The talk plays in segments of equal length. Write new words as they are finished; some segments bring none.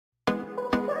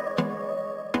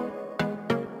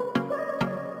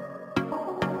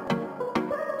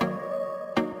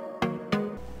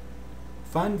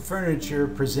Fun Furniture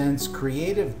presents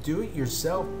creative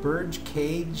do-it-yourself bird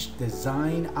cage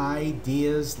design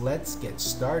ideas. Let's get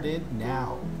started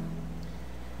now.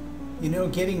 You know,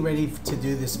 getting ready to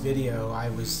do this video, I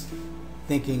was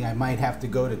thinking I might have to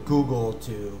go to Google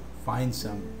to find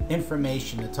some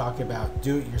information to talk about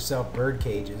do-it-yourself bird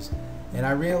cages. And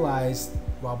I realized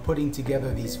while putting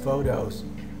together these photos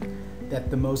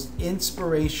that the most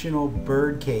inspirational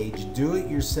bird cage,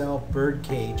 do-it-yourself bird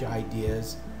cage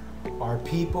ideas are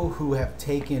people who have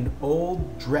taken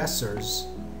old dressers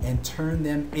and turned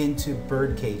them into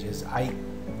bird cages. I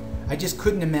just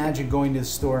couldn't imagine going to the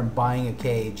store and buying a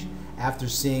cage after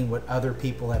seeing what other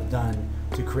people have done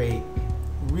to create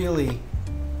really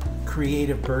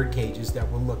creative bird cages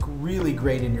that will look really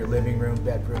great in your living room,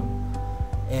 bedroom.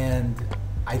 And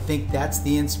I think that's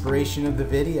the inspiration of the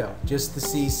video, just to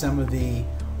see some of the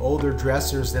older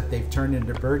dressers that they've turned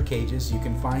into bird cages. You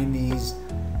can find these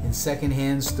in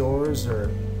secondhand stores or,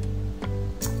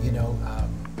 you know,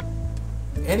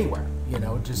 anywhere, you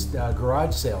know, just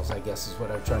garage sales, I guess is what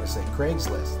I'm trying to say,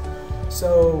 Craigslist.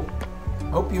 So,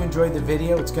 hope you enjoyed the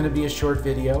video. It's going to be a short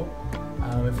video.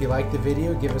 If you like the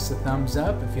video, give us a thumbs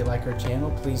up. If you like our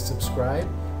channel, please subscribe.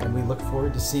 And we look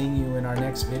forward to seeing you in our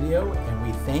next video. And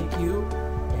we thank you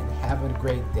and have a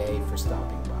great day for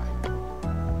stopping by.